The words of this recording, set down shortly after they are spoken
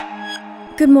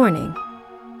Good morning.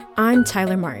 I'm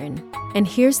Tyler Martin, and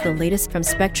here's the latest from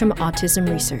Spectrum Autism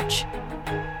Research.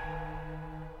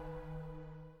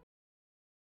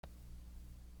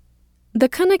 The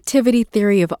Connectivity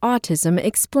Theory of Autism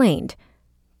Explained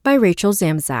by Rachel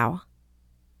Zamzow.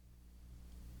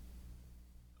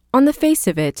 On the face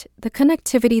of it, the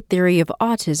connectivity theory of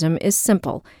autism is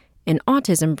simple. In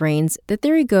autism brains, the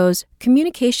theory goes,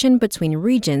 communication between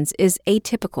regions is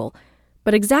atypical,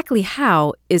 but exactly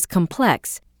how is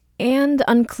complex and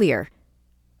unclear.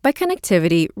 By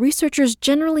connectivity, researchers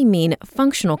generally mean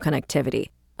functional connectivity,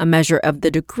 a measure of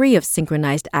the degree of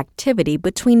synchronized activity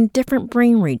between different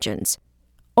brain regions.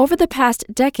 Over the past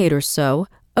decade or so,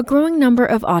 a growing number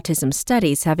of autism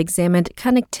studies have examined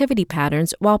connectivity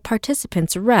patterns while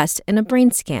participants rest in a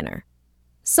brain scanner.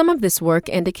 Some of this work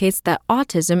indicates that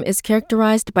autism is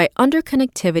characterized by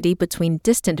underconnectivity between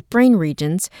distant brain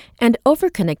regions and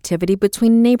overconnectivity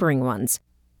between neighboring ones.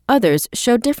 Others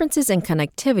show differences in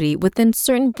connectivity within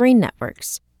certain brain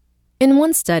networks. In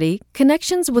one study,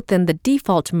 connections within the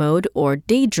default mode or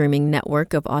daydreaming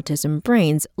network of autism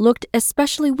brains looked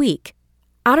especially weak.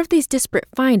 Out of these disparate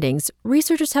findings,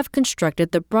 researchers have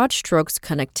constructed the broad strokes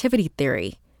connectivity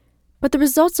theory. But the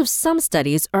results of some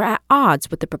studies are at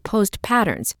odds with the proposed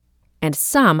patterns, and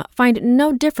some find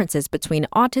no differences between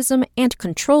autism and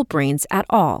control brains at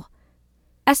all.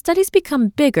 As studies become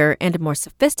bigger and more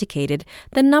sophisticated,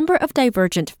 the number of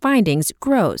divergent findings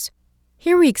grows.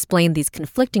 Here we explain these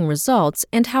conflicting results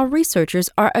and how researchers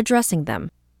are addressing them.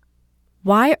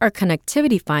 Why are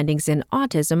connectivity findings in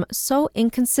autism so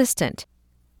inconsistent?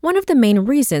 One of the main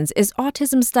reasons is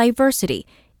autism's diversity.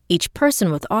 Each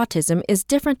person with autism is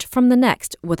different from the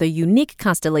next, with a unique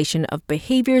constellation of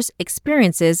behaviors,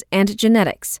 experiences, and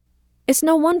genetics. It's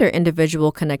no wonder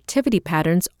individual connectivity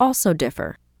patterns also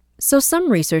differ. So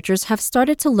some researchers have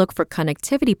started to look for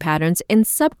connectivity patterns in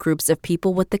subgroups of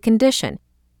people with the condition.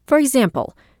 For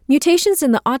example, mutations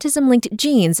in the autism-linked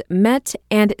genes MET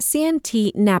and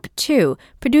CNT-NAP2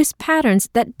 produce patterns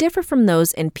that differ from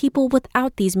those in people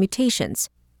without these mutations.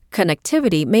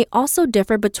 Connectivity may also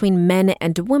differ between men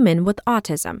and women with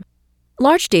autism.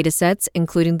 Large datasets,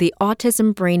 including the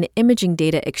Autism Brain Imaging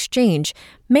Data Exchange,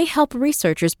 may help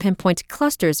researchers pinpoint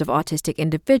clusters of autistic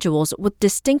individuals with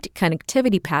distinct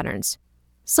connectivity patterns.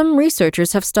 Some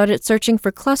researchers have started searching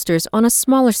for clusters on a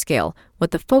smaller scale,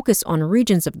 with a focus on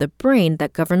regions of the brain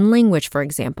that govern language, for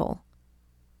example.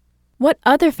 What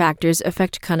other factors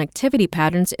affect connectivity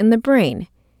patterns in the brain?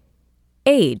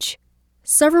 Age.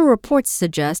 Several reports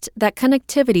suggest that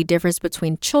connectivity differs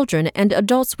between children and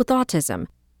adults with autism.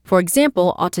 For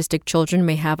example, autistic children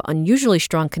may have unusually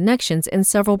strong connections in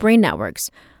several brain networks.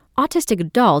 Autistic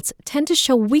adults tend to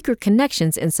show weaker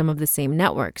connections in some of the same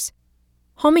networks.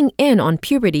 Homing in on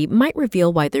puberty might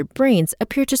reveal why their brains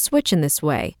appear to switch in this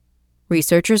way.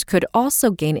 Researchers could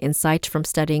also gain insight from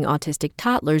studying autistic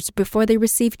toddlers before they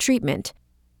receive treatment.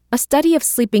 A study of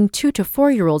sleeping 2 to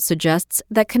 4-year-olds suggests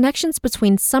that connections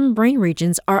between some brain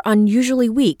regions are unusually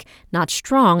weak, not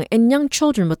strong, in young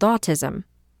children with autism.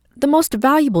 The most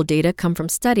valuable data come from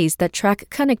studies that track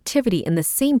connectivity in the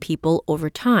same people over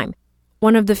time.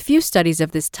 One of the few studies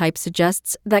of this type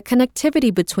suggests that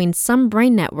connectivity between some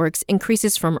brain networks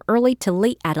increases from early to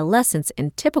late adolescence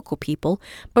in typical people,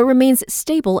 but remains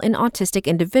stable in autistic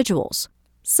individuals.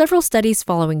 Several studies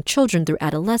following children through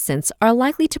adolescence are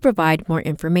likely to provide more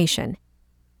information.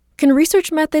 Can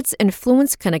research methods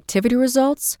influence connectivity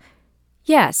results?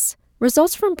 Yes.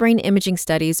 Results from brain imaging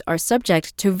studies are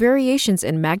subject to variations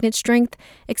in magnet strength,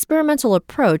 experimental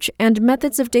approach, and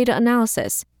methods of data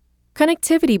analysis.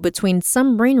 Connectivity between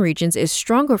some brain regions is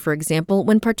stronger, for example,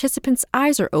 when participants'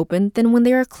 eyes are open than when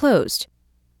they are closed.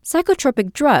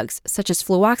 Psychotropic drugs, such as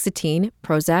fluoxetine,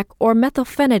 Prozac, or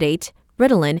methylphenidate,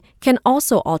 Ritalin, can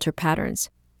also alter patterns.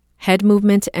 Head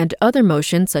movement and other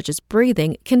motion, such as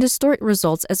breathing, can distort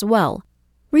results as well.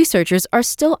 Researchers are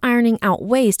still ironing out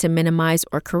ways to minimize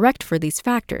or correct for these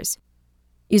factors.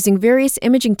 Using various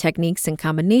imaging techniques in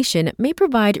combination may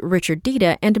provide richer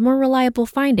data and more reliable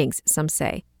findings, some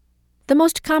say. The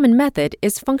most common method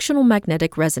is functional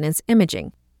magnetic resonance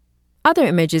imaging. Other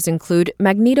images include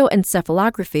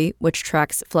magnetoencephalography, which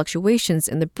tracks fluctuations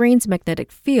in the brain's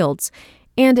magnetic fields,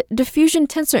 and diffusion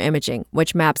tensor imaging,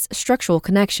 which maps structural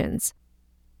connections.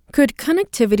 Could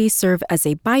connectivity serve as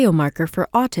a biomarker for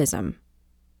autism?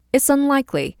 It's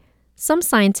unlikely. Some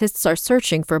scientists are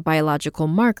searching for biological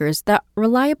markers that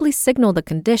reliably signal the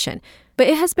condition, but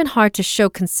it has been hard to show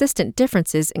consistent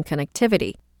differences in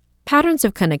connectivity. Patterns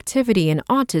of connectivity in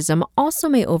autism also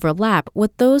may overlap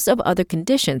with those of other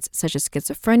conditions such as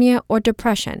schizophrenia or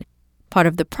depression. Part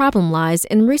of the problem lies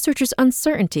in researchers'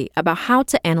 uncertainty about how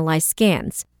to analyze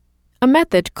scans. A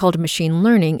method called machine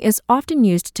learning is often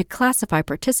used to classify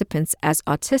participants as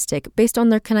autistic based on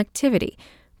their connectivity,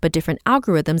 but different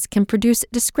algorithms can produce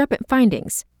discrepant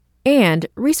findings. And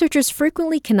researchers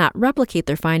frequently cannot replicate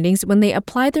their findings when they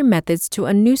apply their methods to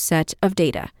a new set of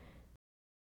data.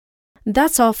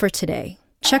 That's all for today.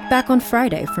 Check back on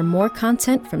Friday for more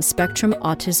content from Spectrum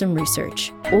Autism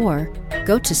Research, or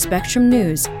go to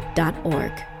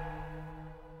spectrumnews.org.